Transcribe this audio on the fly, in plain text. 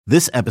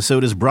This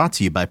episode is brought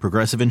to you by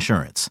Progressive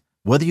Insurance.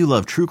 Whether you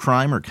love true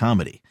crime or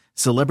comedy,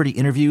 celebrity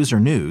interviews or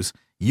news,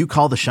 you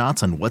call the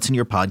shots on what's in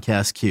your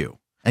podcast queue.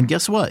 And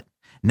guess what?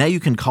 Now you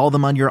can call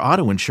them on your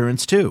auto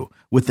insurance too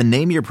with the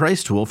Name Your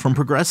Price tool from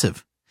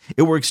Progressive.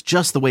 It works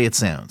just the way it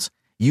sounds.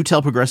 You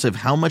tell Progressive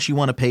how much you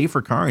want to pay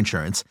for car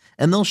insurance,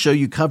 and they'll show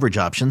you coverage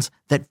options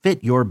that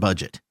fit your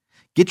budget.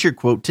 Get your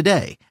quote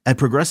today at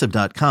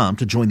Progressive.com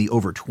to join the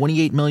over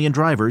 28 million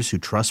drivers who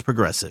trust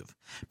Progressive.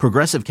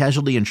 Progressive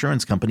Casualty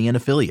Insurance Company and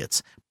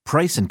Affiliates.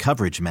 Price and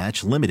coverage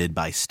match limited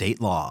by state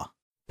law.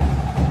 All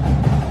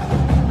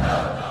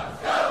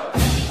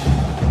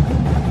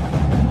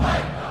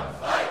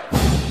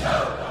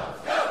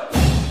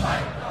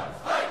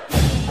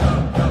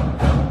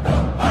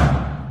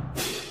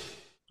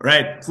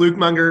right, Fluke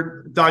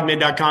Munger,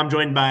 Dogman.com,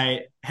 joined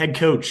by head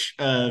coach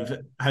of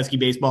Husky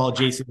baseball,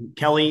 Jason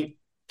Kelly.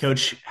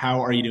 Coach,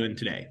 how are you doing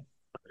today?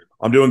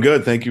 I'm doing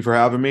good. Thank you for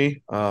having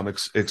me.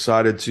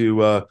 Excited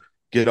to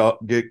get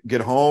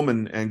home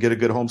and get a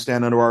good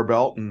homestand under our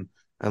belt and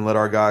let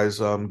our guys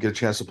get a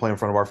chance to play in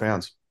front of our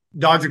fans.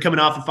 Dogs are coming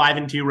off a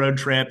 5-2 road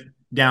trip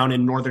down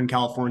in Northern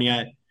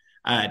California,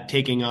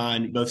 taking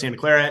on both Santa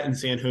Clara and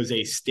San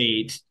Jose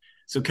State.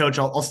 So, Coach,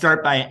 I'll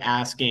start by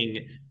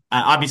asking.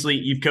 Obviously,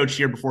 you've coached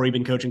here before. You've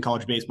been coaching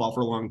college baseball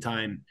for a long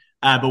time.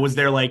 But was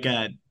there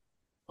wow,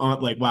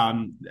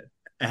 I'm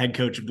a head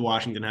coach of the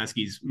Washington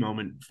Huskies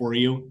moment for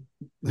you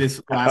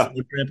this last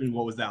road trip, and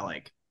what was that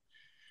like?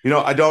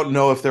 I don't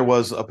know if there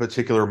was a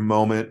particular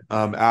moment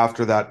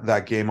after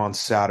that game on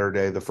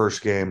Saturday, the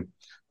first game,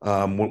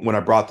 when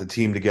I brought the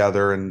team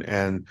together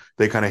and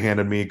they kind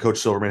of Coach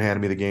Silverman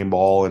handed me the game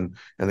ball and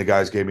the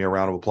guys gave me a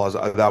round of applause.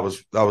 That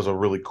was a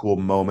really cool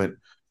moment.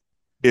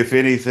 If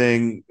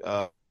anything,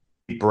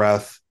 deep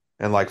breath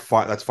and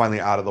that's finally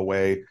out of the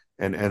way.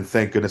 And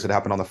thank goodness it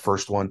happened on the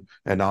first one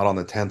and not on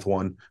the 10th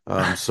one.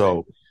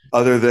 So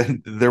other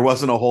than there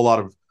wasn't a whole lot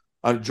of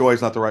joy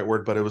is not the right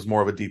word, but it was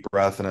more of a deep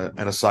breath and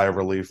a sigh of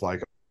relief.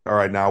 Like, all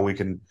right, now we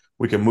can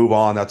move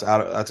on. That's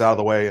out of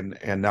the way.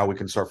 And now we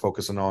can start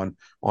focusing on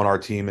our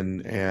team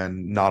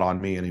and not on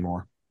me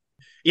anymore.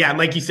 Yeah. And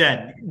like you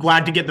said,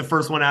 glad to get the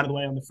first one out of the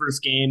way on the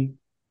first game.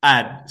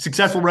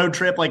 Successful road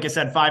trip. Like I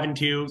said,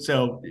 5-2.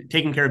 So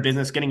taking care of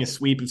business, getting a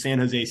sweep of San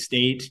Jose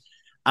State.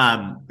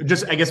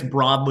 Just, I guess,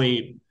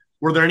 broadly,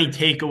 were there any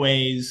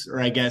takeaways or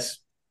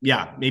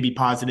maybe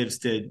positives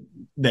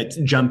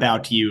that jump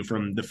out to you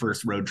from the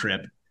first road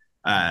trip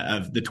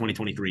of the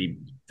 2023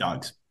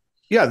 Dogs?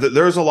 Yeah,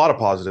 there's a lot of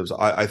positives.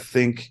 I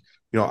think,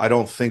 I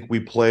don't think we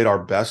played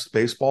our best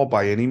baseball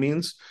by any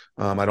means.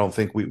 I don't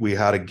think we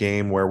had a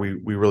game where we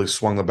really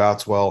swung the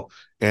bats well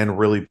and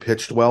really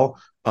pitched well.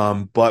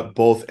 But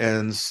both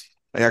ends,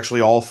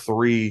 actually all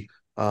three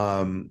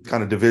kind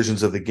of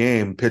divisions of the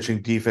game,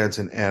 pitching, defense,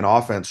 and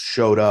offense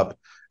showed up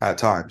at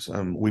times.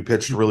 We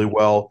pitched really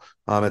well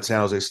at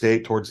San Jose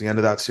State towards the end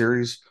of that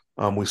series.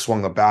 We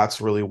swung the bats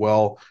really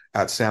well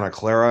at Santa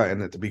Clara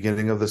and at the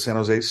beginning of the San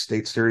Jose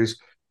State series.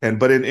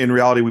 But in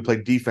reality, we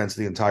played defense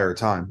the entire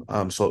time.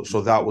 So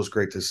that was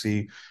great to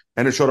see.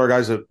 And it showed our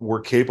guys that we're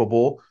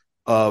capable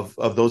of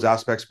those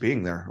aspects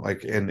being there.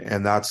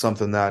 And that's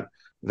something that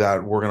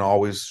we're going to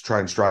always try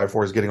and strive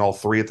for, is getting all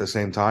three at the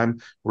same time.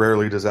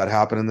 Rarely does that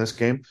happen in this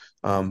game.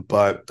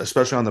 But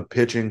especially on the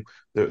pitching,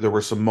 there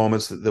were some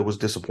moments that was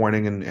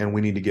disappointing and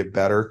we need to get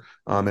better.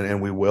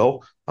 And we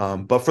will.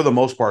 But for the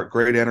most part,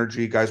 great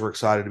energy. Guys were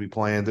excited to be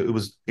playing. It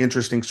was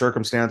interesting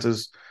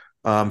circumstances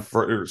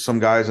for some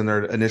guys in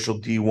their initial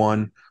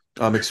D1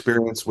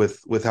 experience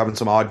with having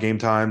some odd game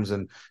times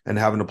and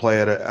having to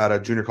play at a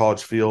junior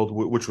college field,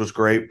 which was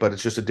great, but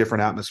it's just a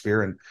different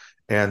atmosphere.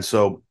 And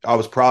so I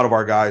was proud of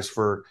our guys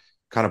for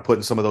kind of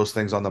putting some of those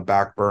things on the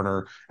back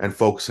burner and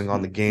focusing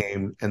on the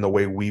game and the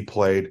way we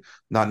played,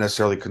 not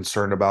necessarily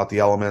concerned about the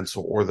elements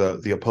or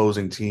the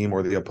opposing team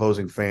or the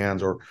opposing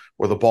fans or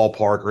the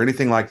ballpark or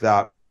anything like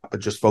that,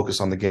 but just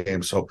focus on the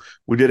game. So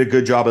we did a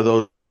good job of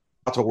those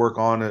to work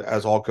on,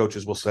 as all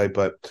coaches will say,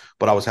 but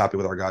I was happy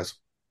with our guys.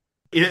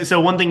 So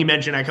one thing you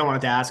mentioned, I kind of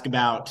wanted to ask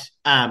about,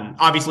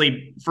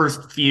 obviously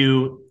first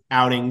few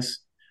outings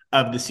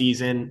of the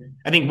season.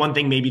 I think one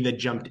thing maybe that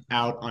jumped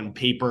out on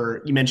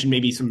paper, you mentioned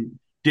maybe some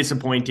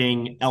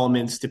disappointing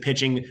elements to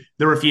pitching.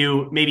 There were a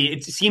few, maybe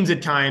it seems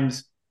at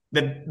times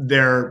that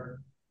there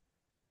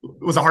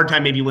was a hard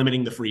time maybe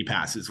limiting the free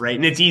passes, right?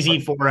 And it's easy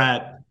for I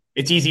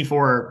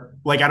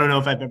don't know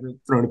if I've ever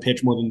thrown a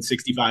pitch more than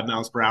 65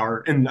 miles per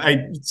hour, and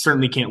I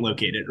certainly can't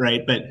locate it,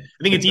 right? But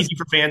I think it's easy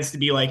for fans to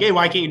be like, hey,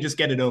 why can't you just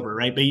get it over,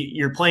 right? But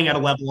you're playing at a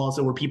level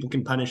also where people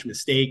can punish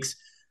mistakes.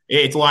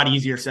 It's a lot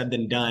easier said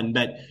than done.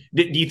 But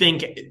do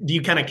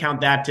you kind of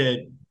count that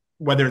to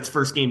whether it's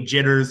first game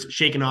jitters,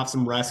 shaking off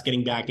some rust,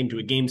 getting back into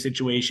a game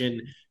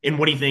situation? And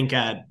what do you think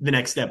the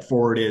next step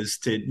forward is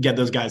to get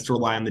those guys to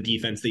rely on the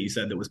defense that you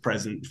said that was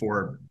present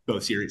for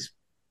both series?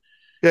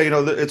 Yeah,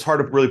 it's hard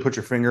to really put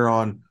your finger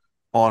on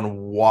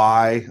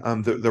why.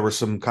 There were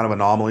some kind of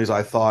anomalies.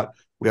 I thought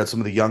we had some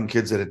of the young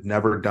kids that had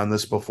never done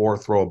this before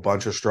throw a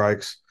bunch of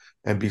strikes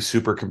and be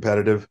super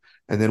competitive.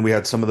 And then we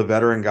had some of the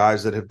veteran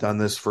guys that have done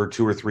this for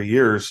 2 or 3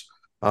 years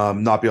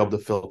not be able to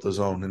fill up the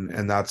zone.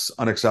 And that's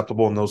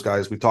unacceptable. And those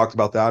guys, we talked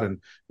about that,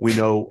 and we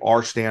know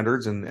our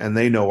standards, and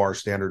they know our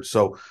standards.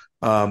 So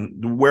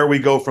where we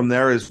go from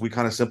there is we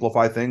kind of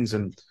simplify things.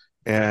 And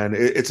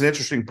it's an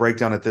interesting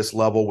breakdown at this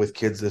level with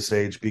kids this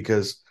age,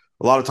 because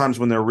a lot of times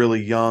when they're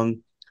really young,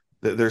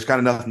 there's kind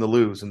of nothing to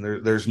lose, and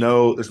there's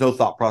no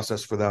thought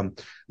process for them.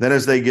 Then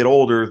as they get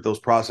older, those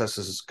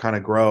processes kind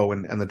of grow,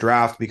 and the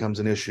draft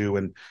becomes an issue,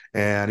 and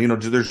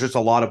there's just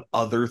a lot of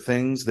other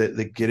things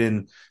that get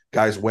in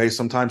guys' way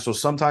sometimes. So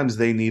sometimes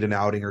they need an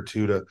outing or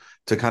two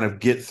to kind of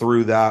get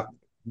through that,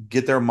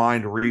 get their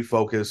mind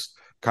refocused,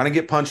 kind of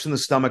get punched in the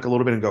stomach a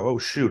little bit, and go, oh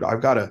shoot,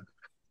 I've got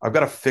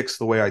to fix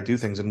the way I do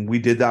things. And we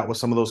did that with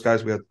some of those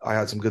guys. I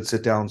had some good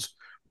sit downs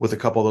with a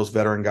couple of those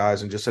veteran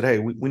guys and just said, hey,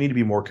 we need to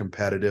be more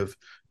competitive.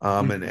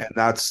 And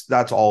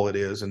that's all it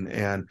is.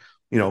 And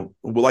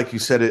like you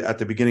said at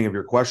the beginning of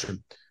your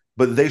question,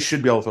 but they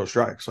should be able to throw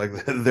strikes. Like,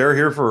 they're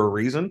here for a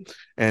reason,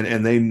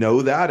 and they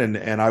know that.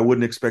 And I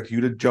wouldn't expect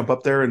you to jump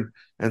up there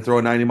and throw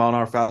a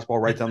 90-mile-an-hour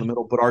fastball right down the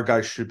middle, but our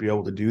guys should be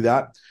able to do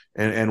that.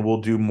 And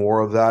we'll do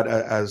more of that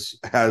as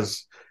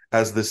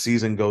the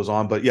season goes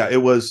on. But yeah,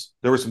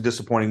 there were some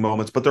disappointing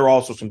moments, but there were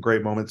also some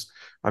great moments.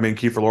 I mean,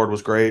 Kiefer Lord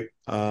was great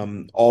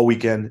all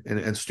weekend,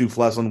 and Stu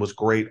Fleslin was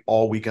great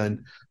all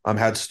weekend.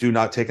 Had Stu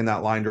not taken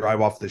that line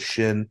drive off the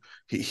shin,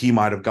 he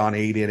might have gone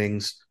 8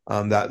 innings.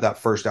 That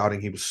first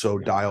outing, he was so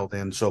dialed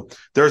in. So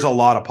there's a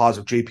lot of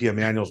positive. JP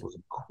Emanuels was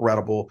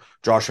incredible.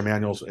 Josh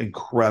Emanuels,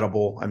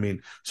 incredible. I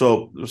mean,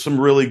 so some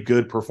really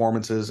good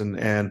performances,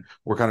 and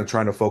we're kind of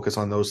trying to focus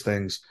on those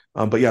things.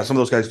 But yeah, some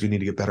of those guys do need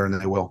to get better, and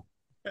they will.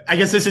 I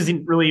guess this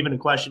isn't really even a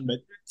question, but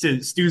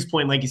to Stu's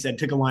point, like you said,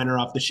 took a liner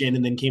off the shin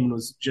and then came and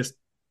was just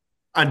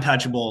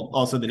untouchable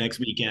also the next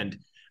weekend.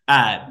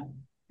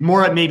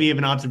 More maybe of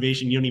an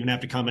observation. You don't even have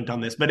to comment on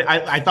this, but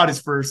I thought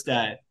his first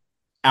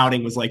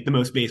outing was like the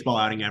most baseball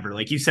outing ever.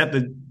 Like, you set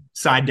the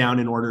side down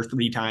in order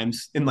 3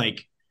 times, and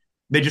like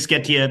they just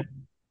get to you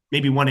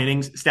maybe 1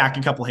 inning, stack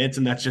a couple hits,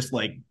 and that's just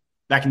like,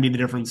 that can be the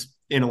difference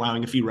in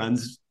allowing a few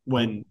runs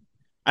when,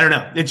 I don't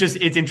know. It's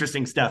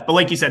interesting stuff. But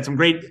like you said, some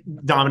great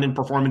dominant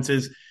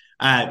performances.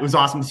 It was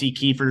awesome to see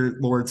Kiefer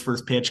Lord's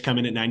first pitch come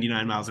in at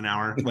 99 miles an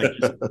hour,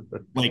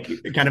 like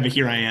kind of a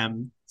here I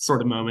am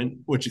sort of moment,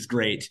 which is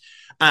great.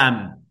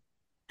 Yeah,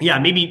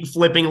 maybe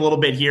flipping a little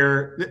bit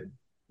here.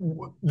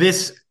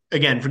 This,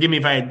 again, forgive me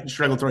if I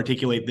struggle to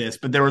articulate this,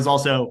 but there was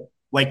also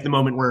like the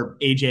moment where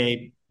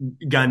AJ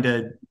gunned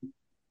a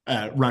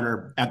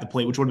runner at the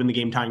plate, which would have been the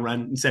game tying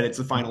run, and said it's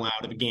the final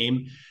out of a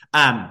game.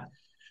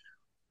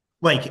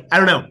 Like, I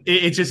don't know.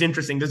 It's just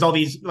interesting. There's all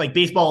these, like,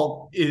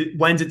 baseball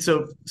lends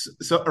itself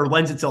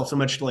so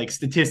much to like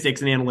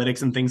statistics and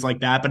analytics and things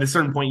like that. But at a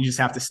certain point, you just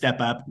have to step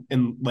up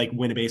and like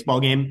win a baseball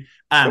game.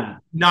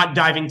 Not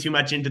diving too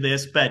much into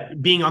this,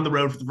 but being on the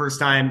road for the first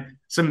time,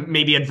 some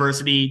maybe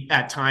adversity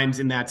at times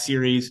in that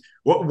series.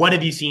 What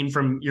have you seen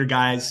from your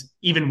guys,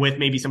 even with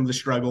maybe some of the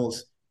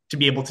struggles, to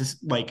be able to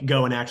like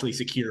go and actually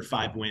secure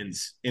 5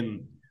 wins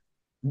and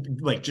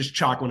like just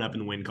chalk one up in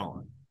the win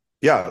column?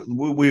 Yeah,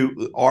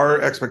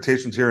 our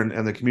expectations here,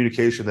 and the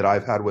communication that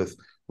I've had with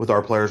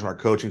our players and our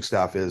coaching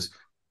staff is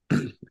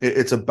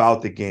it's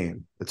about the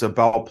game. It's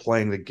about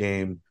playing the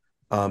game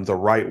the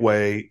right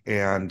way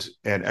and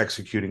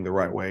executing the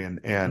right way.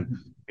 And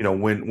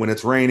when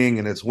it's raining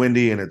and it's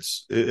windy and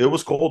it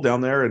was cold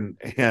down there, and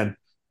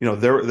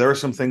there are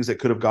some things that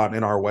could have gotten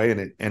in our way, and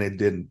it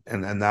didn't.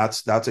 And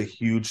that's a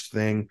huge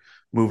thing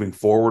moving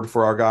forward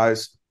for our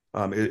guys.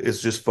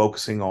 It's just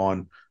focusing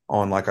on,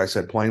 like I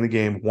said, playing the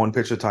game 1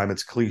 pitch at a time.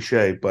 It's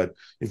cliche, but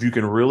if you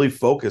can really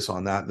focus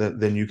on that,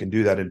 then you can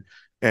do that. And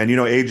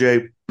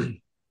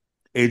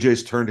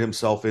AJ's turned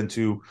himself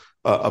into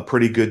a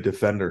pretty good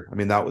defender. I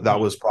mean, that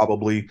was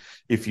probably,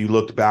 if you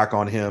looked back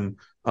on him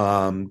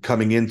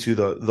coming into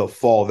the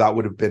fall, that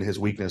would have been his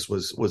weakness,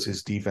 was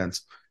his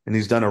defense. And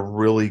he's done a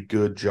really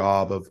good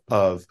job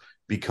of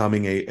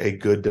becoming a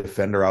good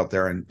defender out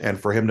there. And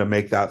for him to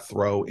make that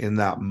throw in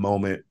that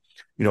moment,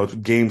 it's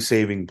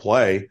game-saving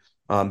play.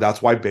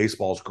 That's why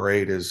baseball's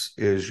great, is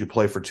you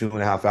play for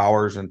 2.5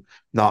 hours and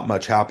not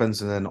much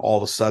happens. And then all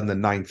of a sudden, the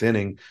 9th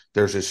inning,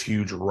 there's this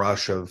huge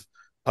rush of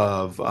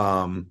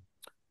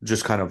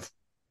just kind of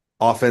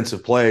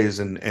offensive plays,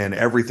 and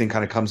everything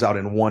kind of comes out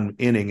in 1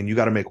 inning, and you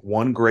got to make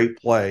one great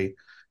play,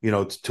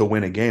 to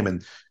win a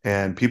game.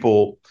 And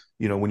people,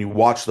 when you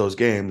watch those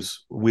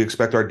games, we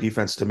expect our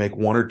defense to make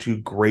 1 or 2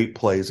 great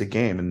plays a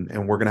game.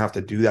 And we're going to have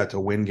to do that to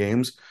win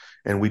games.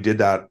 And we did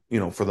that,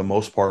 for the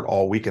most part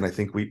all weekend. I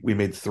think we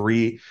made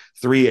three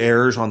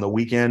errors on the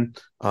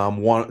weekend.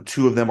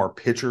 2 of them are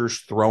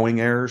pitchers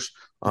throwing errors.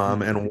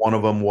 And one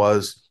of them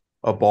was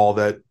a ball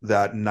that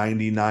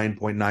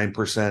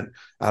 99.9%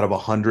 out of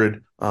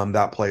 100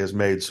 that play is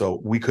made.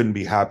 So we couldn't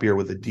be happier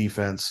with the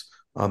defense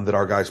that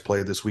our guys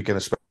played this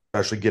weekend,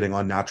 especially getting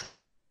on natural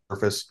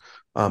surface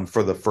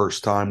for the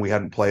first time. We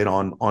hadn't played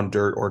on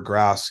dirt or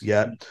grass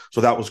yet.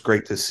 So that was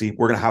great to see.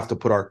 We're going to have to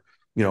put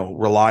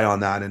rely on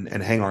that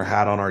and hang our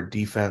hat on our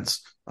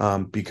defense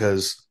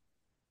because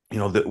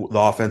the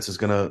offense it's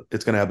gonna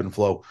ebb and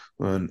flow,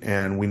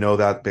 and we know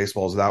that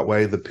baseball is that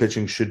way. The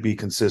pitching should be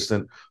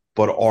consistent,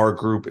 but our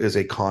group is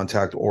a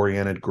contact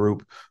oriented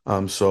group,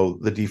 so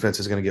the defense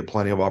is going to get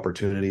plenty of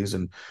opportunities,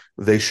 and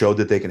they showed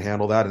that they can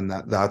handle that, and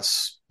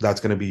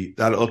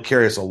that'll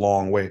carry us a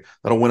long way.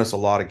 That'll win us a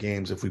lot of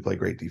games if we play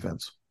great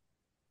defense.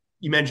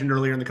 You mentioned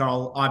earlier in the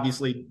call,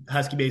 obviously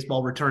Husky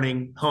baseball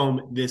returning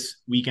home this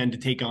weekend to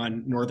take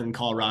on Northern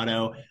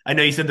Colorado. I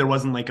know you said there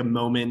wasn't like a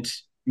moment,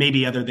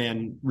 maybe other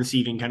than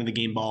receiving kind of the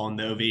game ball and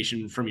the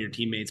ovation from your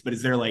teammates, but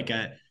is there like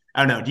I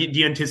don't know, do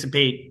you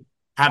anticipate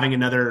having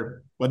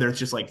another, whether it's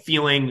just like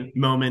feeling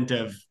moment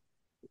of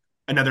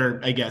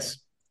another, I guess,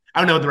 I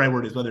don't know what the right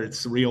word is, whether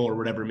it's surreal or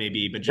whatever it may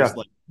be, but just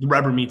like the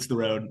rubber meets the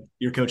road,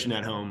 you're coaching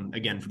at home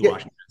again for the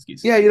Washington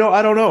Huskies. Yeah,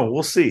 I don't know.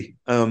 We'll see.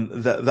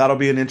 That'll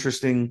be an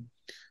interesting.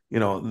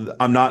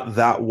 I'm not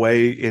that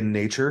way in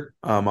nature.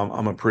 I'm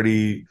a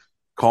pretty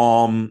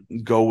calm,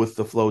 go with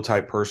the flow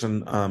type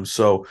person.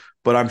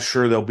 But I'm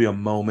sure there'll be a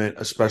moment,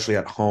 especially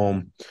at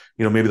home,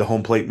 maybe the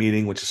home plate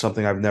meeting, which is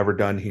something I've never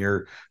done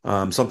here,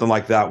 something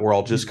like that, where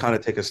I'll just kind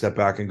of take a step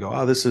back and go,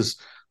 oh, this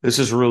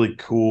is really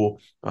cool.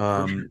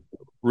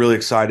 Really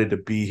excited to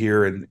be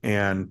here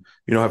and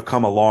have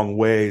come a long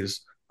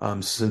ways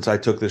since I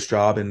took this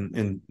job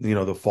in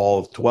the fall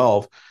of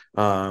 12.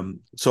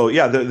 So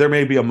yeah, there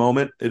may be a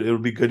moment. It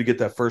would be good to get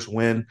that first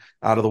win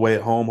out of the way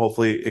at home.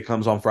 Hopefully it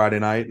comes on Friday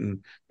night.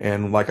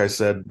 And like I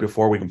said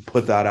before, we can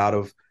put that out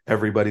of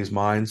everybody's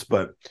minds,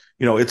 but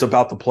it's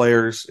about the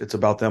players. It's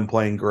about them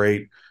playing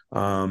great.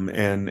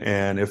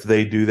 And if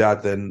they do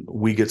that, then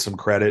we get some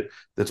credit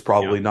that's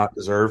probably not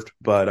deserved,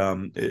 but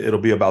it'll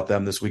be about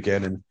them this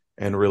weekend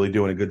and really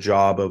doing a good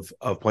job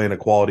of playing a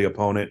quality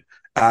opponent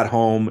at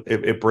home.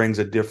 It brings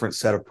a different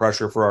set of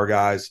pressure for our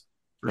guys.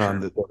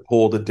 That they're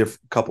pulled a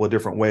couple of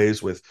different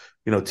ways with,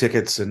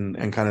 tickets and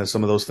kind of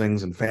some of those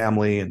things and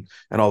family and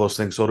all those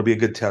things. So it'll be a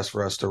good test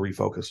for us to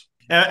refocus.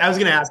 I was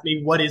going to ask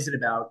me, what is it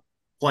about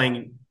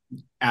playing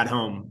at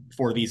home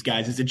for these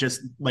guys? Is it just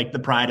like the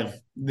pride of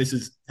this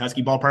is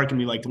Husky ballpark and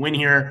we like to win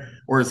here?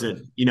 Or is it,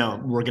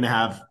 we're going to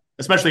have,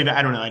 especially if,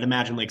 I don't know, I'd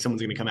imagine like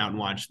someone's going to come out and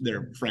watch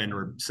their friend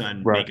or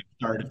son make a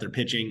start if they're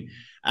pitching.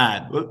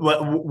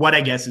 What I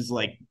guess is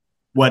like,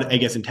 what I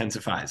guess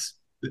intensifies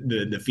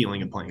the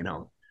feeling of playing at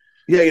home?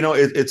 Yeah,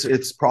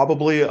 it's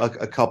probably a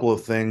couple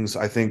of things.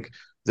 I think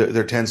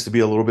there tends to be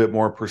a little bit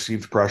more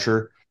perceived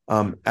pressure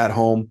at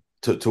home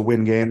to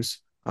win games.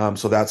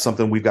 So that's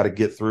something we've got to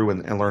get through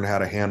and learn how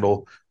to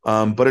handle.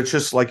 But it's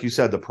just like you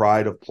said, the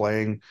pride of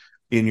playing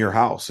in your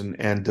house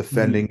and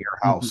defending your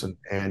house,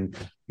 and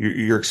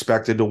you're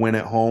expected to win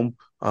at home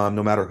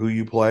no matter who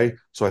you play.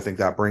 So I think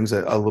that brings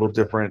a little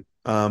different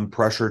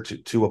pressure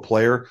to a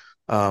player.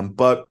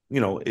 But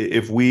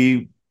if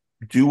we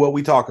do what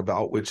we talk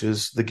about, which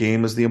is the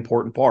game is the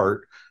important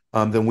part,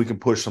 then we can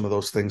push some of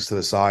those things to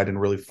the side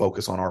and really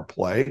focus on our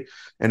play.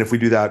 And if we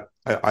do that,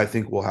 I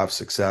think we'll have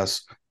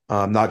success,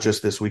 not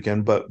just this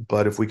weekend,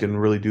 but if we can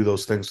really do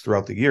those things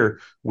throughout the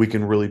year, we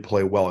can really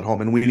play well at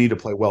home. And we need to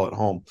play well at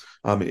home.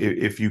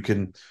 If you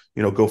can,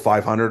 go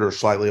 500 or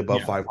slightly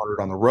above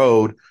 500 on the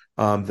road,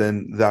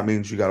 then that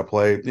means you got to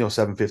play,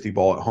 750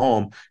 ball at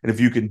home. And if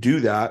you can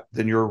do that,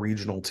 then you're a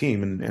regional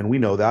team. And we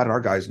know that, and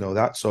our guys know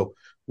that. So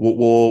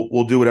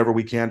we'll do whatever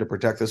we can to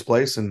protect this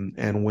place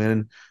and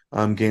win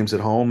games at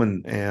home,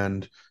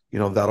 and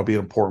that'll be an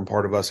important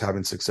part of us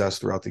having success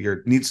throughout the year.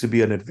 It needs to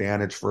be an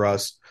advantage for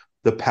us.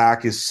 The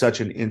Pac is such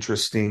an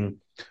interesting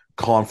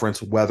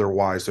conference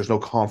weather-wise. There's no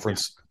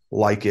conference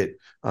like it.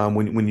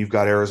 When you've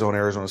got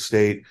Arizona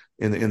State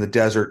in the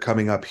desert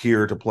coming up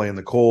here to play in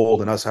the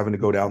cold, and us having to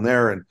go down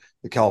there, and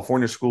the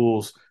California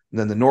schools, and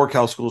then the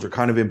NorCal schools are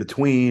kind of in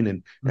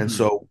between, and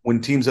so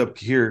when teams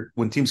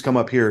come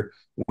up here,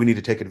 we need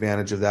to take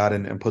advantage of that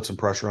and put some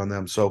pressure on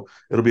them. So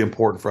it'll be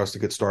important for us to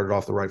get started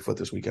off the right foot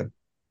this weekend.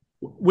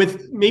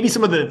 With maybe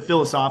some of the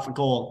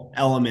philosophical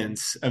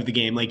elements of the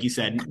game, like you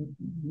said,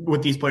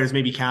 with these players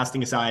maybe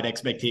casting aside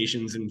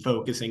expectations and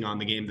focusing on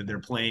the game that they're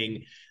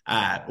playing,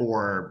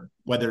 or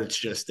whether it's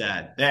just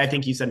I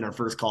think you said in our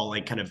first call,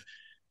 like kind of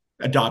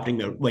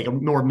adopting like a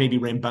more maybe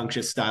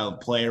rambunctious style of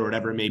play or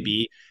whatever it may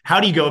be. How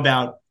do you go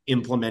about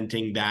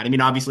implementing that? I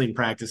mean, obviously in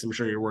practice, I'm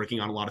sure you're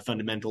working on a lot of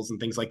fundamentals and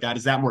things like that.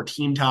 Is that more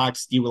team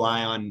talks? Do you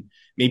rely on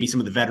maybe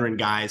some of the veteran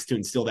guys to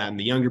instill that in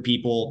the younger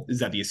people? Is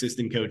that the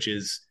assistant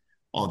coaches?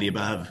 All the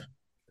above?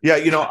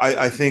 Yeah,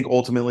 I think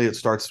ultimately it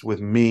starts with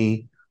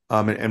me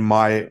and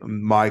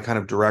my kind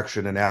of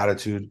direction and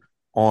attitude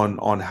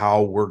on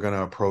how we're going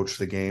to approach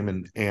the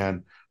game.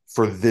 And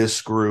for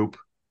this group,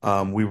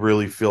 we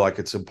really feel like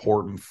it's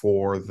important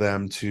for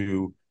them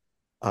to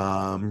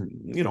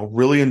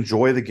really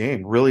enjoy the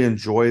game, really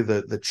enjoy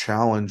the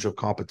challenge of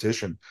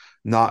competition,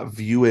 not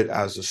view it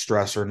as a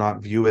stressor,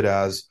 not view it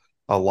as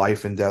a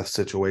life and death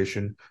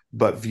situation,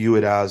 but view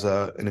it as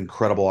an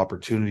incredible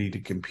opportunity to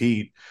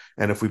compete.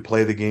 And if we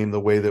play the game the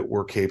way that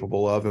we're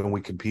capable of and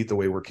we compete the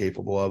way we're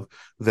capable of,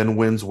 then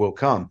wins will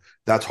come.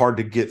 That's hard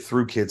to get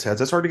through kids' heads.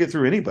 That's hard to get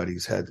through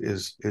anybody's head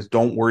is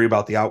don't worry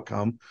about the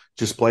outcome.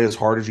 Just play as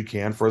hard as you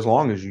can for as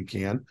long as you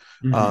can.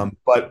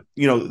 But,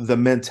 the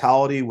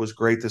mentality was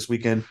great this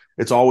weekend.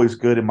 It's always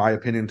good, in my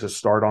opinion, to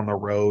start on the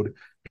road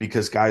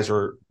because guys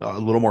are a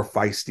little more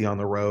feisty on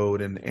the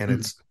road and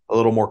it's a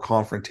little more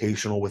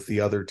confrontational with the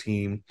other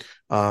team.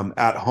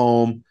 At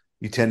home,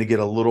 you tend to get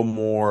a little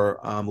more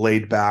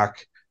laid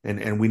back,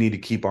 and we need to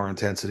keep our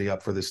intensity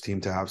up for this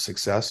team to have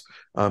success.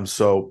 I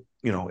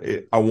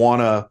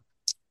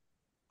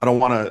don't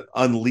want to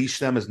unleash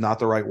them is not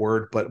the right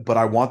word, but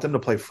I want them to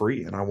play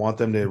free and I want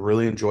them to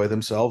really enjoy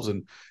themselves.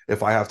 And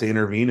if I have to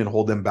intervene and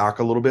hold them back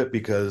a little bit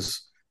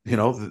because,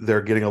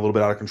 they're getting a little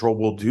bit out of control,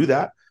 we'll do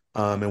that.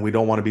 And we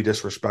don't want to be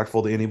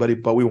disrespectful to anybody,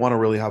 but we want to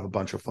really have a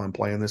bunch of fun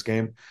playing this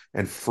game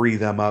and free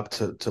them up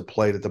to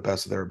play to the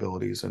best of their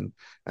abilities. And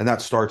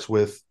that starts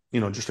with,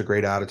 just a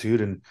great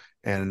attitude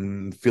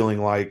and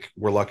feeling like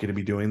we're lucky to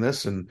be doing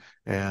this and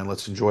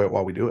let's enjoy it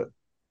while we do it.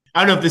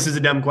 I don't know if this is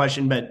a dumb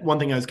question, but one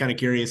thing I was kind of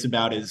curious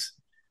about is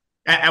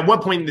at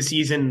what point in the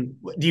season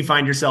do you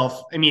find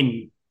yourself, I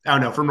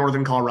don't know, for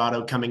Northern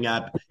Colorado coming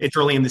up, it's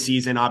early in the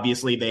season.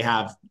 Obviously they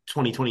have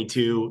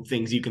 2022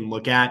 things you can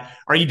look at.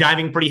 Are you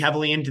diving pretty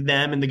heavily into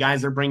them and the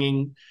guys they're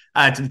bringing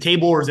to the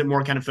table? Or is it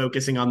more kind of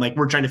focusing on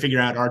we're trying to figure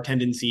out our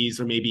tendencies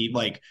or maybe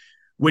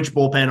which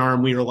bullpen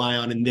arm we rely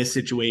on in this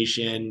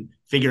situation,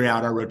 figure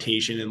out our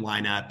rotation and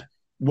lineup?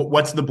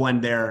 What's the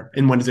blend there?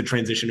 And when does it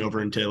transition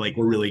over into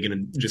we're really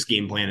going to just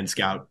game plan and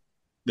scout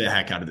the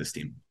heck out of this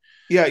team?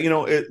 Yeah.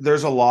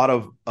 There's a lot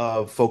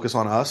of focus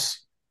on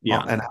us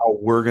and how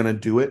we're going to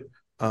do it.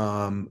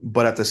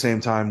 But at the same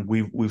time,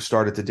 we've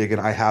started to dig in.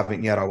 I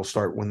haven't yet. I will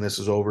start when this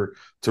is over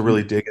to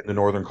really dig into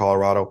Northern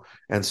Colorado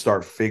and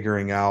start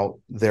figuring out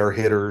their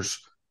hitters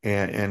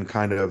and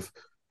kind of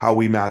how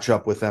we match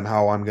up with them,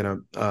 how I'm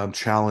going to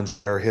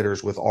challenge their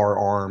hitters with our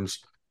arms,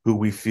 who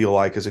we feel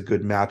like is a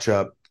good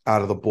matchup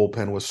out of the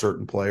bullpen with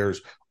certain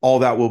players. All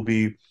that will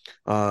be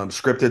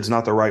scripted is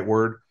not the right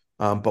word,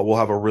 but we'll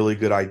have a really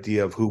good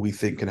idea of who we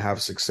think can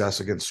have success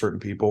against certain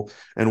people.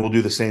 And we'll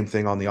do the same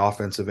thing on the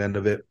offensive end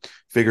of it,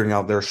 figuring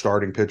out their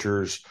starting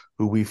pitchers,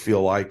 who we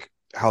feel like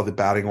how the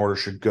batting order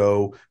should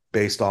go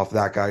based off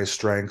that guy's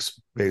strengths,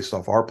 based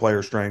off our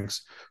player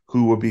strengths,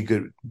 who would be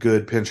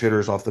good pinch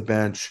hitters off the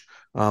bench,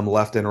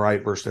 left and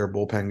right versus their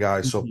bullpen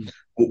guys. So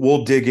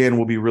we'll dig in.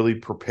 We'll be really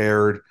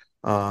prepared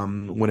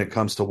when it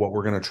comes to what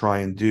we're going to try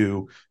and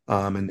do.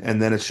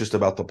 And then it's just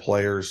about the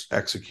players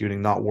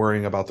executing, not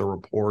worrying about the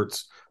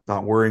reports,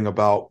 not worrying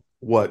about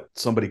what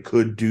somebody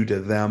could do to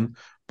them,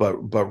 but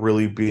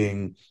really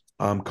being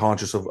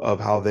conscious of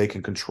how they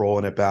can control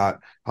an at-bat,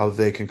 how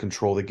they can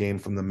control the game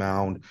from the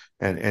mound,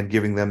 and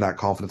giving them that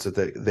confidence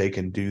that they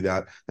can do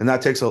that. And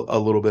that takes a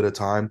little bit of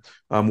time.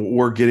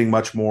 We're getting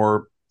much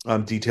more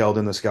detailed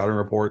in the scouting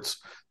reports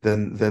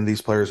than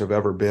these players have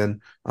ever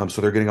been.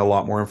 So they're getting a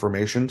lot more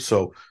information.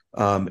 So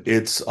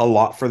it's a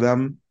lot for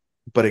them,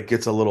 but it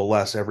gets a little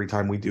less every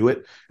time we do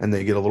it, and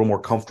they get a little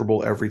more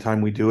comfortable every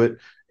time we do it.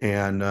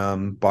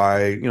 And by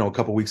a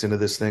couple weeks into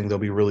this thing, they'll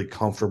be really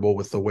comfortable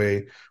with the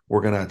way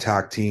we're going to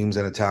attack teams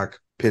and attack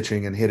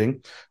pitching and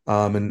hitting,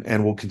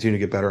 and we'll continue to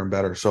get better and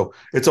better. So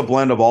it's a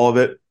blend of all of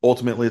it.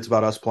 Ultimately, it's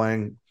about us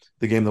playing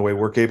the game the way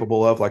we're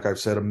capable of, like I've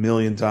said a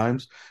million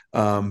times.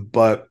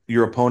 But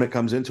your opponent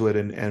comes into it,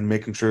 and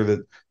making sure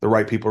that the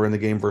right people are in the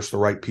game versus the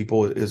right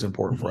people is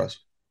important for us.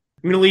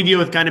 I'm going to leave you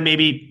with kind of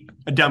maybe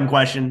a dumb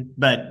question,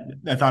 but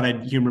I thought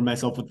I'd humor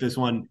myself with this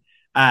one.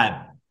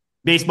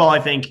 Baseball, I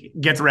think,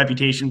 gets a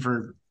reputation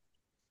for,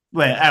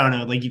 I don't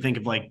know, you think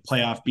of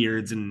playoff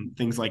beards and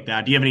things like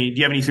that. Do you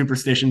have any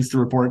superstitions to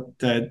report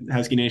to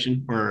Husky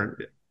Nation, or are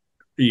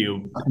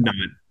you not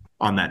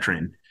on that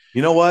train?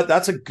 You know what?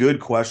 That's a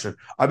good question.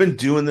 I've been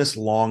doing this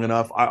long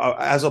enough.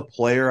 As a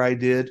player, I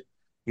did.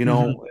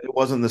 It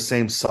wasn't the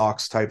same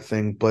Sox type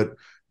thing, but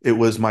it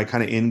was my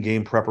kind of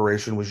in-game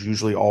preparation was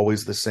usually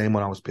always the same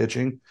when I was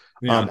pitching.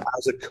 Yeah.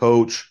 As a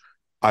coach,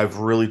 I've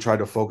really tried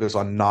to focus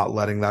on not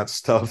letting that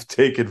stuff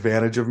take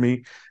advantage of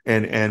me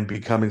and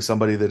becoming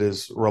somebody that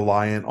is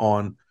reliant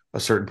on a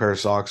certain pair of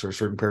socks or a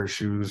certain pair of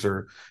shoes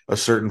or a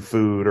certain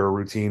food or a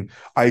routine.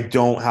 I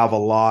don't have a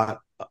lot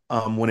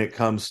when it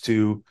comes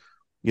to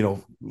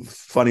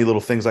funny little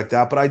things like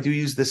that, but I do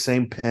use the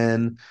same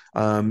pen.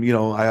 I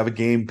have a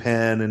game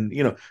pen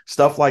and,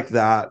 stuff like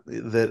that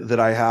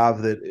I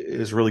have that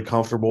is really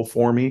comfortable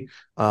for me.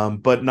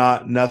 But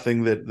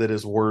nothing that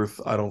is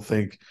worth, I don't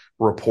think,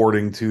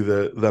 reporting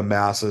to the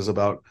masses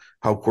about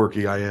how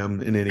quirky I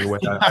am in any way.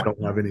 I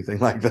don't have anything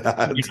like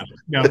that. Yeah,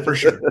 no, for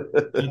sure.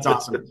 That's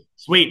awesome.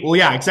 Sweet. Well,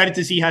 yeah, excited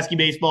to see Husky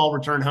baseball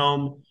return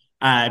home.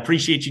 I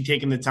appreciate you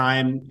taking the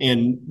time,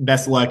 and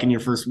best of luck in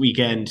your first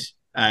weekend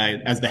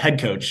as the head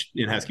coach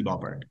in Husky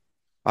Ballpark.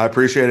 I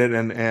appreciate it,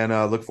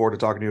 and look forward to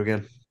talking to you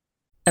again.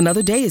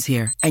 Another day is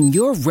here, and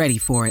you're ready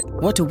for it.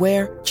 What to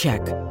wear?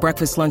 Check.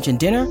 Breakfast, lunch, and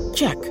dinner?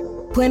 Check.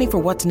 Planning for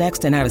what's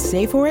next and how to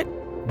save for it?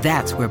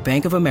 That's where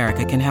Bank of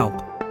America can help.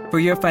 For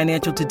your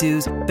financial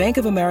to-dos, Bank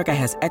of America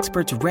has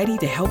experts ready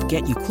to help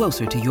get you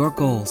closer to your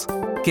goals.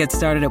 Get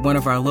started at one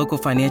of our local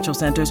financial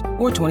centers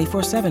or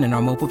 24/7 in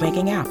our mobile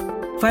banking app.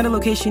 Find a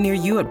location near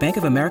you at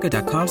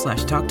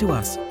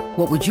bankofamerica.com/talktous.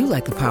 What would you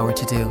like the power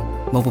to do?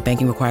 Mobile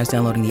banking requires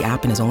downloading the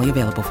app and is only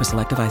available for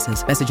select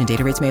devices. Message and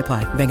data rates may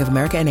apply. Bank of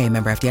America N.A.,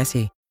 member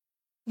FDIC.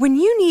 When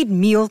you need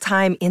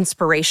mealtime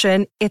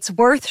inspiration, it's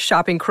worth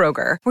shopping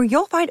Kroger, where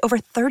you'll find over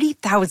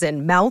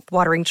 30,000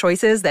 mouth-watering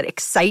choices that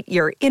excite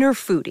your inner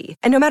foodie.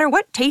 And no matter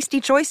what tasty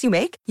choice you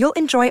make, you'll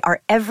enjoy our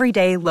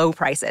everyday low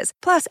prices,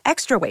 plus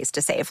extra ways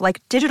to save,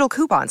 like digital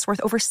coupons worth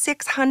over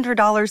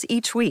 $600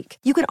 each week.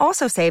 You can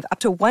also save up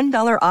to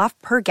 $1 off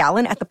per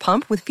gallon at the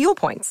pump with fuel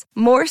points.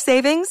 More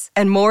savings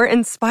and more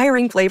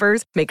inspiring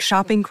flavors make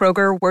shopping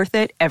Kroger worth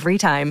it every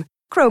time.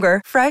 Kroger,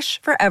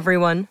 fresh for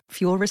everyone.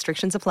 Fuel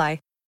restrictions apply.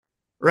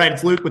 Right,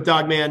 it's Luke with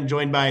Dogman,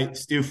 joined by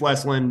Stu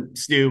Flesland.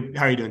 Stu,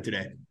 how are you doing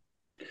today?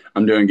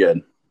 I'm doing good.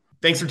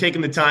 Thanks for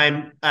taking the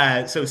time.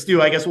 So,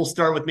 Stu, I guess we'll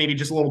start with maybe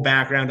just a little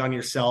background on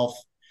yourself.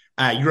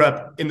 You grew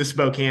up in the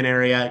Spokane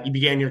area. You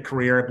began your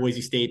career at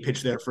Boise State,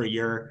 pitched there for a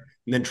year,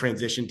 and then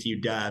transitioned to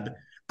UW.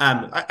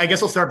 I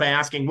guess I'll start by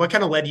asking, what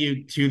kind of led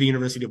you to the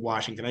University of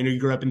Washington? I know you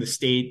grew up in the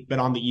state, but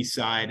on the east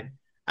side.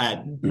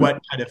 What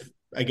kind of,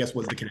 I guess,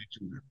 was the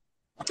connection there?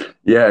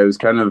 Yeah, it was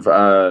kind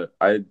of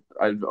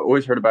I'd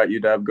always heard about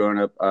UW growing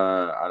up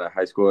out of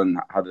high school and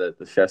how the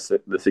success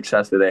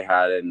that they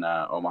had in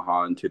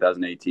Omaha in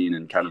 2018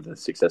 and kind of the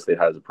success they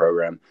had as a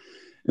program.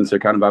 And so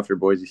kind of after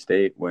Boise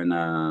State, when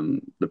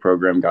the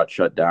program got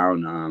shut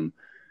down,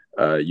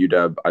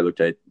 UW, I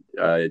looked at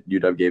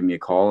UW gave me a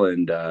call,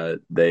 and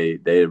they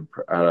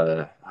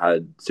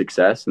had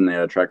success, and they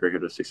had a track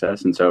record of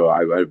success. And so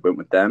I went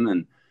with them,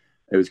 and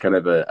it was kind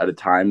of at a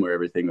time where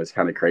everything was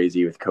kind of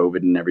crazy with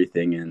COVID and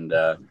everything. And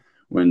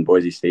when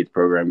Boise State's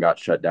program got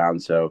shut down.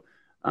 So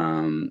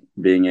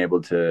being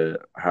able to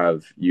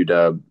have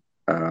UW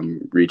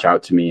reach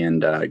out to me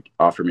and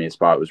offer me a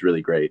spot was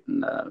really great,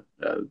 and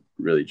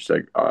really just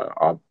an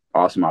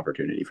awesome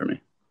opportunity for me.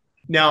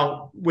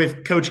 Now,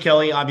 with Coach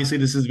Kelly, obviously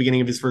this is the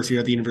beginning of his first year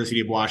at the University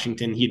of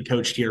Washington. He had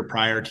coached here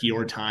prior to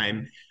your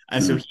time,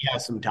 so he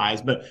has some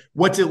ties. But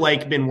what's it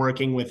like been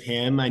working with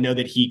him? I know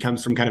that he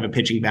comes from kind of a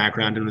pitching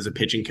background and was a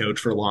pitching coach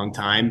for a long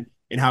time.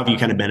 And how have you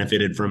kind of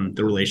benefited from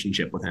the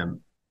relationship with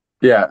him?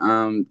 Yeah,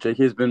 JK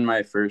has been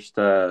my first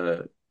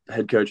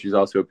head coach. He's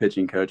also a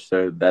pitching coach,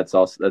 so that's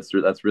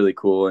really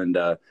cool. And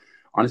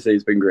honestly,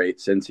 it's been great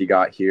since he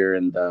got here,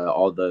 and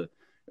all the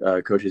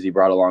coaches he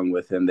brought along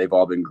with him, they've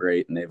all been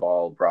great, and they've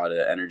all brought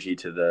an energy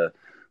to the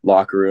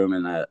locker room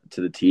and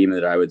to the team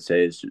that I would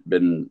say has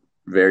been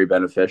very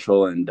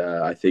beneficial. And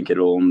I think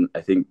they'll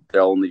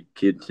only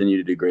continue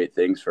to do great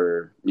things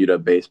for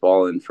UW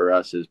baseball and for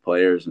us as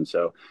players. And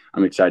so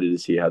I'm excited to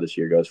see how this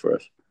year goes for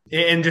us.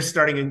 And just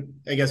starting,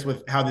 I guess,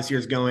 with how this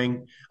year's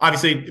going,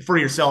 obviously for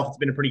yourself, it's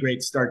been a pretty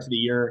great start to the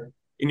year.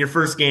 In your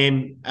first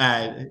game,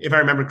 if I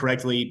remember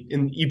correctly,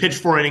 you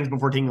pitched 4 innings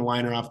before taking the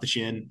liner off the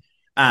shin.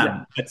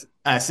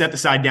 Set the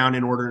side down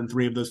in order in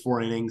 3 of those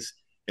 4 innings,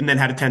 and then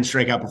had a 10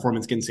 strikeout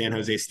performance against San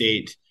Jose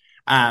State.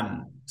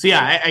 I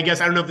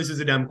guess I don't know if this is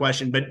a dumb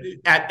question, but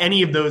at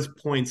any of those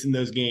points in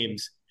those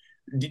games,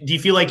 do you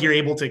feel like you're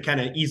able to kind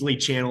of easily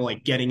channel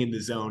like getting in the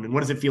zone? And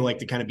what does it feel like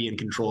to kind of be in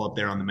control up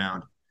there on the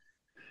mound?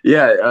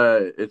 Yeah,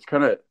 it's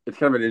kind of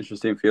an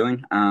interesting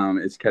feeling.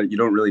 It's kind of, you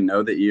don't really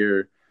know that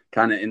you're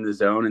kind of in the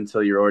zone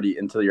until you're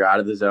out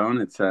of the zone.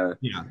 It's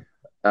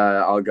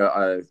I'll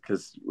go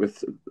because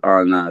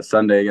on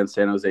Sunday against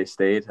San Jose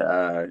State,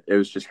 it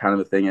was just kind of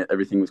a thing.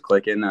 Everything was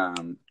clicking,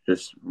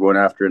 just one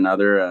after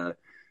another.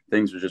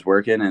 Things were just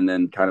working, and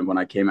then kind of when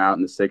I came out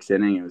in the 6th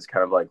inning, it was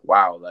kind of like,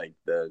 wow, like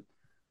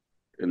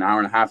an hour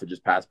and a half had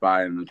just passed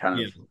by, and kind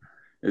of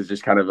it was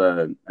just kind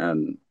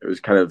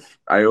of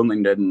I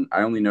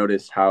only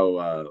noticed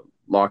how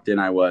locked in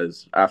I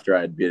was after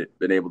I'd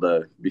been able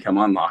to become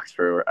unlocked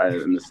after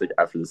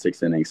the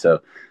 6th inning.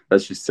 So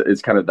that's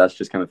just kind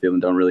of feeling,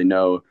 don't really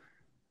know.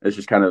 It's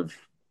just kind of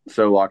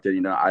so locked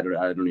in, I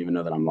don't even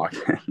know that I'm locked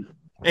in.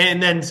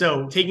 And then,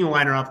 so taking the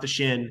liner off the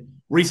shin,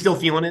 were you still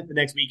feeling it the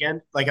next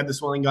weekend? Like, had the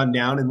swelling gone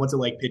down, and what's it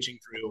like pitching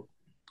through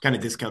kind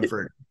of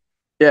discomfort?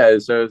 Yeah.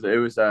 So it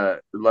was,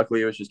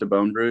 luckily it was just a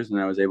bone bruise, and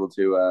I was able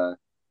to,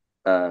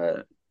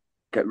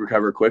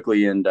 recover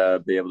quickly and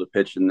be able to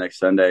pitch the next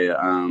Sunday.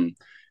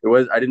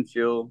 I didn't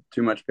feel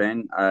too much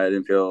pain. I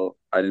didn't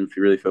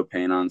really feel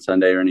pain on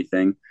Sunday or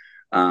anything.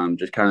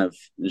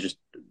 Just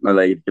my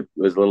leg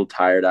was a little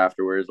tired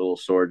afterwards, a little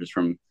sore just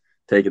from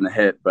taking the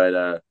hit.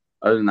 But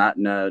other than that,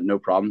 no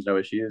problems, no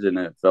issues, and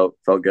it felt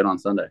good on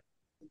Sunday.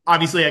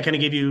 Obviously, I kind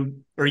of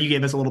you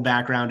gave us a little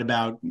background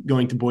about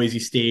going to Boise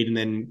State and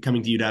then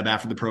coming to UW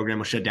after the program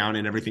was shut down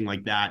and everything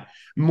like that.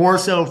 More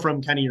so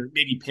from kind of your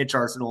maybe pitch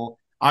arsenal.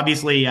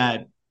 Obviously,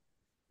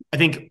 I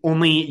think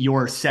only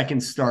your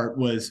second start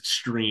was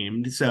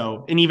streamed.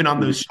 So, and even on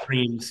those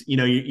streams,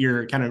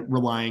 you're kind of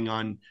relying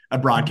on a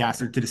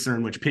broadcaster to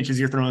discern which pitches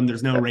you're throwing.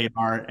 There's no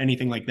radar,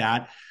 anything like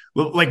that.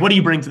 Like, what do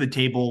you bring to the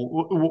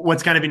table?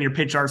 What's kind of in your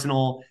pitch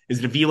arsenal? Is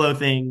it a velo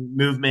thing,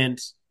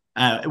 movement?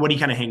 What do you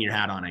kind of hang your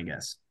hat on, I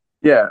guess?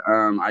 Yeah,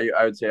 I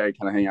would say I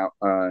kind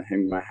of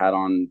hang my hat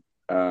on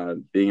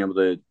being able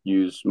to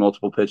use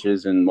multiple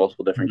pitches and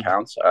multiple different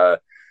counts.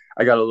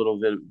 I got a little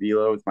bit of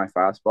velo with my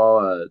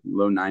fastball,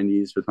 low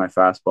 90s with my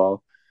fastball,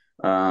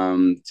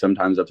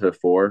 sometimes up to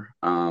 4.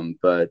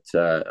 But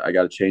I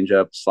got a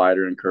changeup,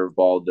 slider, and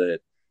curveball that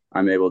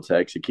I'm able to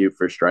execute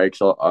for strikes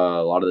a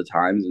lot of the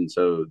times. And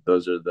so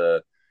those are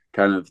the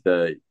kind of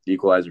the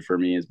equalizer for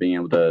me, is being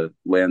able to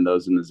land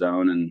those in the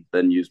zone and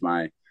then use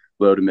my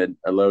low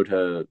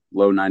to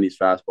low 90s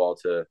fastball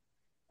to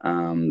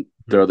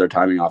throw their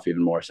timing off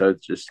even more. So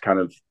it's just kind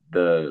of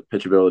the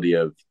pitchability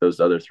of those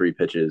other 3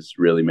 pitches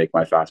really make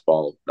my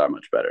fastball that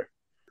much better.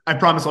 I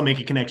promise I'll make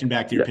a connection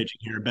back to your pitching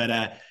here, but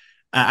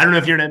I don't know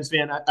if you're an M's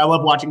fan. I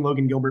love watching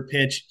Logan Gilbert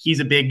pitch. He's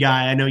a big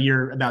guy. I know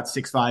you're about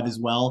 6'5" as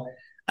well.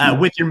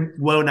 With your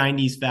low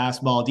 90s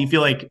fastball, do you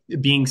feel like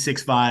being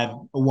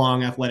 6'5", a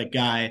long athletic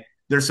guy,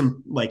 there's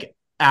some like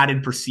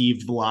added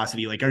perceived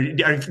velocity? Like, do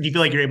you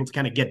feel like you're able to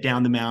kind of get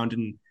down the mound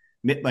and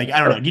like, I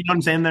don't know. Do you know what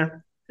I'm saying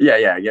there?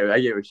 Yeah, I get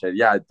what you said.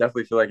 Yeah, I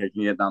definitely feel like I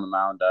can get down the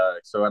mound.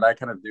 So what I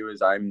kind of do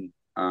is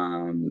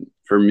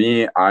for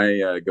me,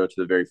 I go to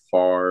the very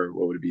far,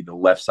 what would it be, the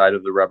left side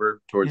of the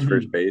rubber towards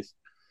first base.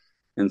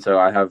 And so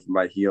I have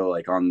my heel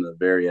like on the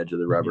very edge of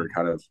the rubber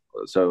kind of.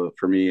 So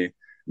for me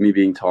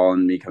being tall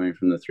and me coming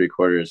from the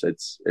 3/4,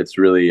 it's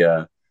really,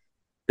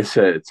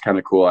 it's kind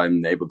of cool.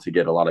 I'm able to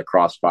get a lot of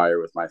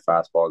crossfire with my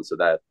fastball. And so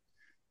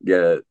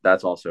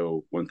that's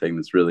also one thing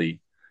that's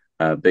really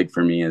big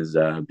for me, is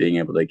being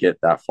able to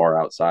get that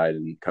far outside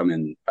and come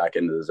in back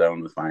into the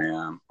zone with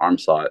my arm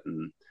slot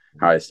and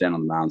how I stand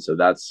on the mound. So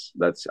that's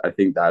I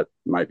think that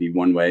might be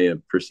one way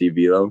of perceived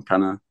velo,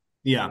 kind of.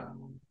 Yeah.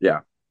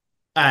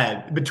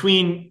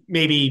 Between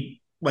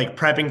maybe like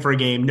prepping for a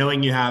game,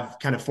 knowing you have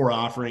kind of 4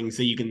 offerings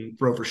that you can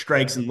throw for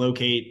strikes and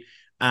locate,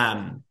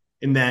 and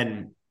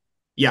then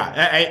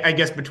I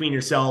guess between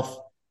yourself,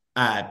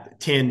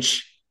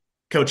 Tinch,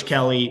 Coach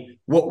Kelly,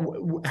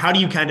 how do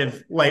you kind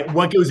of like,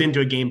 what goes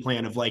into a game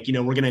plan of like,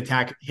 we're going to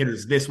attack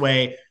hitters this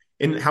way,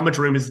 and how much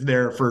room is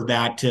there for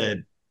that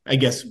to, I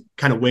guess,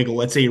 kind of wiggle?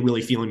 Let's say you're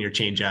really feeling your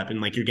changeup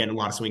and like you're getting a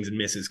lot of swings and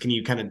misses. Can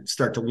you kind of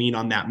start to lean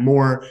on that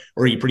more,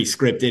 or are you pretty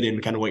scripted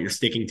in kind of what you're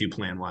sticking to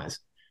plan wise?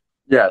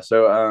 Yeah.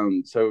 So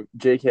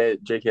JK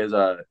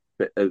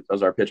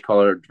is our pitch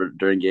caller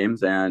during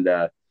games, and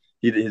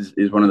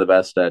he's one of the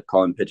best at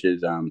calling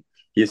pitches.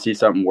 He sees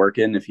something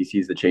working. If he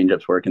sees the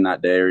changeups working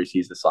that day, or he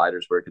sees the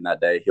sliders working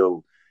that day,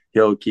 he'll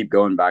keep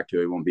going back to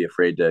it. He won't be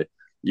afraid to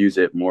use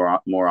it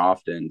more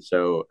often.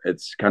 So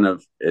it's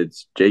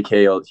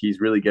JK.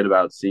 He's really good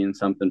about seeing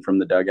something from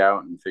the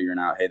dugout and figuring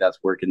out, hey, that's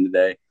working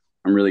today.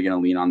 I'm really going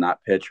to lean on that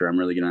pitch, or I'm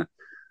really going to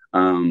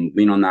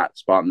lean on that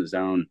spot in the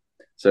zone.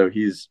 So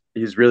he's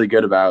really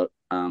good about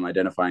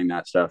identifying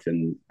that stuff,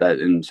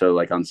 and so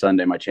like on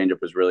Sunday, my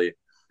changeup was really,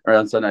 or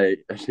on Sunday,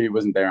 actually he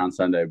wasn't there on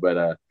Sunday,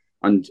 but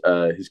on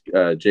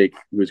Jake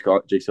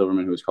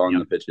Silverman, who was calling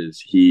the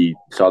pitches, he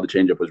saw the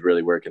changeup was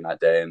really working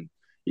that day, and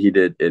he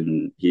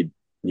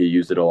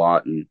used it a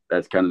lot, and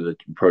that's kind of the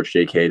approach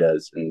JK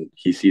does. And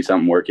he sees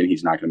something working,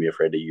 he's not going to be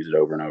afraid to use it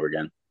over and over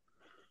again.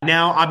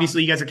 Now,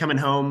 obviously, you guys are coming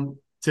home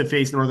to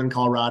face Northern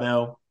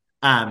Colorado.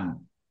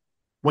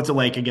 What's it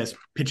like, I guess,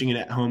 pitching it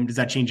at home? Does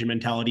that change your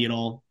mentality at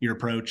all, your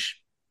approach?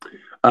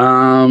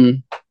 Not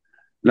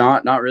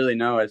really.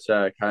 No, it's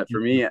kind of, for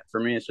me,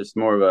 it's just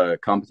more of a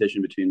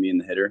competition between me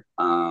and the hitter.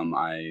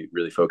 I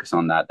really focus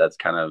on that. That's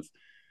kind of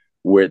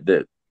where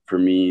for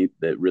me,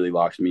 that really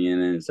locks me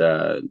in, is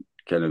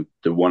kind of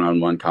the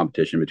one-on-one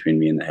competition between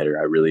me and the hitter.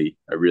 I really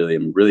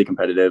am really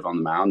competitive on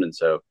the mound. And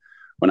so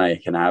when I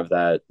can have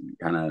that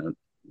kind of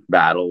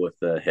battle with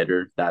the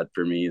hitter, that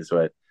for me is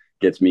what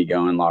gets me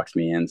going, locks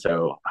me in.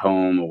 So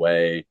home,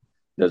 away,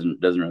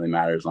 doesn't really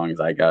matter as long as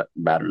I got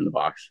batter in the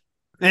box.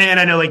 And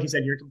I know, like you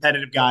said, you're a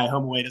competitive guy.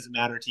 Home, away doesn't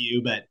matter to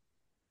you, but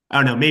I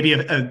don't know, maybe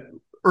a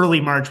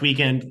early March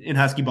weekend in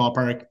Husky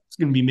Ballpark, it's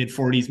going to be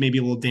mid-40s, maybe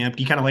a little damp.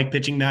 Do you kind of like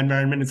pitching that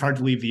environment? It's hard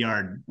to leave the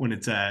yard when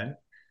it's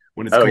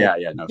cold.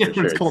 Yeah, no, for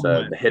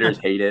sure. The hitters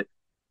hate it.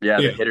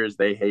 Yeah, the hitters,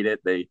 they hate it.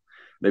 They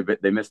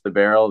miss the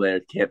barrel. They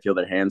can't feel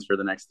their hands for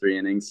the next 3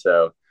 innings.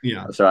 So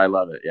I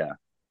love it. Yeah.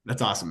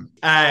 That's awesome.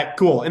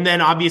 Cool. And then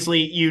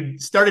obviously you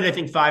started, I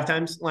think, 5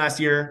 times last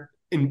year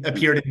and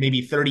appeared in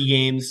maybe 30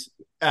 games.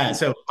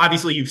 So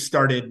obviously you've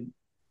started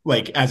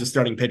like as a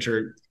starting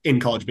pitcher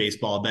in college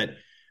baseball, but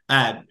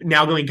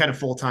now going kind of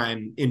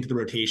full-time into the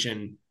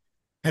rotation,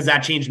 has that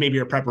changed maybe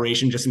your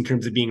preparation just in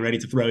terms of being ready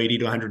to throw 80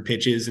 to 100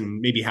 pitches,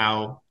 and maybe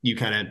how you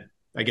kind of,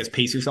 I guess,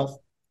 pace yourself?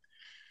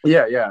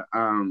 Yeah.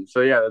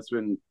 So yeah, that's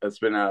been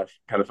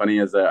kind of funny,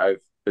 as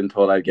I've been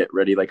told I get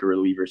ready like a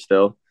reliever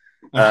still.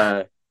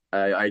 I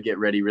get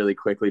ready really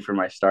quickly for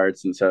my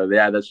starts. And so,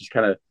 yeah, that's just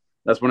kind of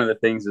that's one of the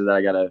things that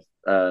I gotta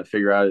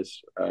figure out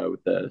is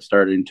with the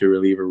starting to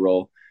reliever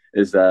role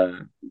is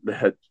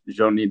that you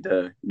don't need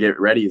to get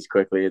ready as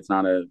quickly. It's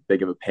not a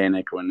big of a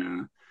panic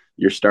when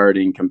you're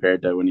starting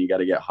compared to when you got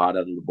to get hot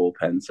out of the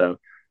bullpen. So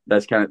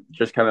that's kind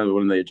of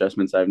one of the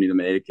adjustments I need to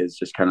make is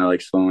just kind of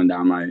like slowing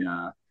down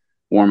my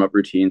warm up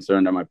routine,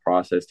 slowing down my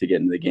process to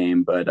get into the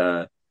game. But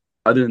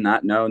other than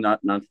that, no,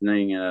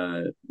 nothing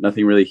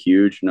really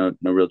huge, no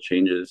real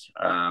changes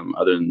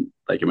other than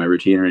like in my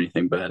routine or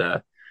anything.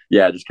 But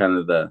yeah, just kind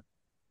of the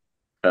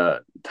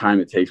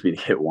time it takes me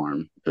to get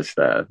warm. Just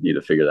need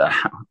to figure that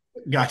out.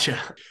 Gotcha.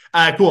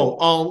 Cool.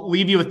 I'll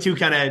leave you with two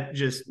kind of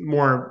just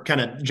more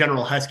kind of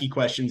general Husky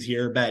questions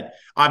here, but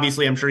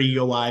obviously I'm sure you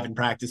go live and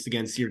practice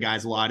against your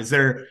guys a lot. Is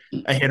there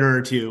a hitter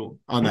or two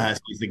on the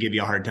Huskies that give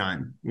you a hard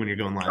time when you're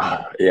going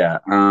live? Yeah.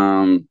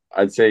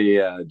 I'd say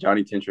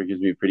Johnny Tincher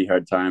gives me a pretty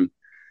hard time.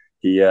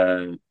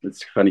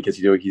 It's funny because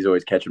he's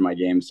always catching my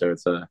game. So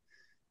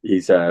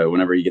he's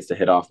whenever he gets to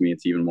hit off me,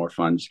 it's even more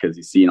fun just because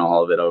he's seen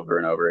all of it over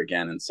and over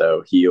again. And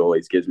so he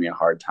always gives me a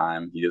hard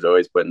time. He is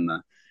always putting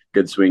the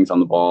good swings on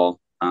the ball.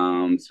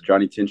 So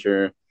Johnny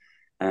Tincher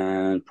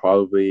and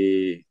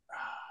probably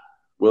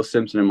Will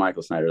Simpson and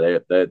Michael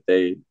Snyder.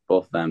 They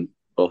both of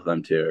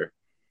them too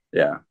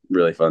are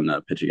really fun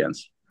to pitch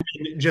against.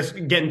 Just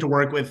getting to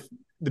work with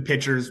the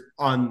pitchers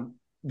on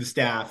the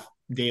staff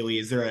daily.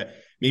 Is there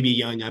maybe a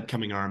young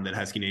upcoming arm that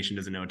Husky Nation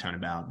doesn't know a ton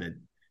about that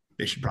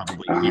they should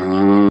probably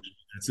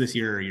that's this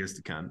year or years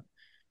to come?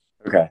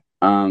 Okay.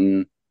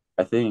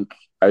 I think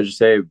I would just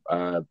say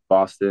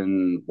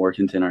Boston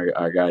Workington,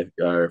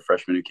 our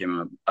freshman who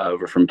came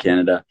over from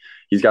Canada.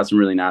 He's got some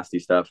really nasty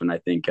stuff, and I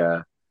think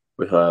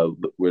with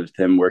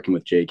him working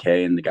with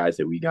JK and the guys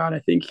that we got, I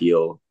think he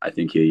could have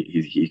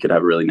he could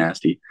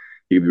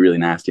be really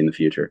nasty in the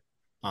future.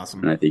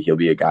 Awesome. And I think he'll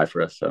be a guy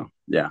for us. So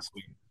yeah.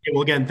 Okay,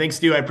 well, again, thanks,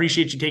 Stu. I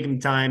appreciate you taking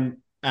the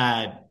time.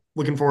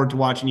 Looking forward to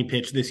watching you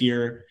pitch this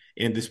year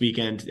and this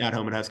weekend at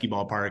home at Husky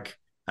Ballpark.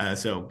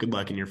 So good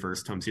luck in your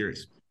first home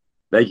series.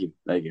 Thank you.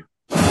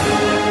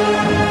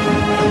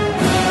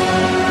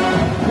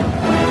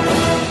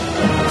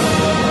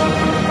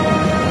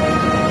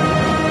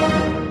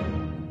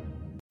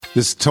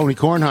 This is Tony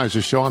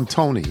Kornheiser's show. I'm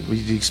Tony.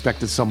 You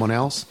expected someone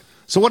else?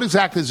 So what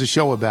exactly is the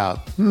show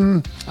about?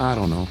 I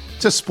don't know.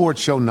 It's a sports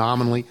show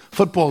nominally.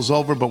 Football's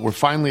over, but we're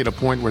finally at a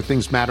point where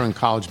things matter in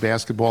college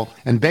basketball,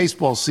 and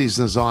baseball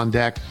season is on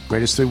deck.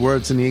 Greatest three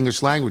words in the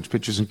English language,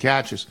 pitchers and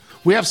catchers.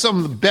 We have some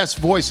of the best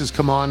voices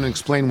come on and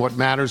explain what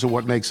matters or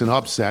what makes an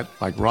upset,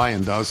 like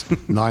Ryan does,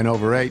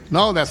 9/8.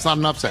 No, that's not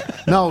an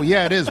upset. No,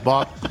 yeah, it is,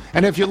 Bob.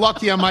 And if you're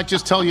lucky, I might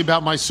just tell you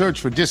about my search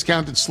for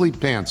discounted sleep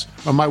pants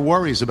or my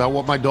worries about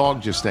what my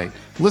dog just ate.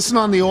 Listen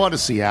on the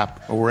Odyssey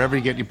app or wherever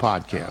you get your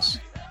podcasts.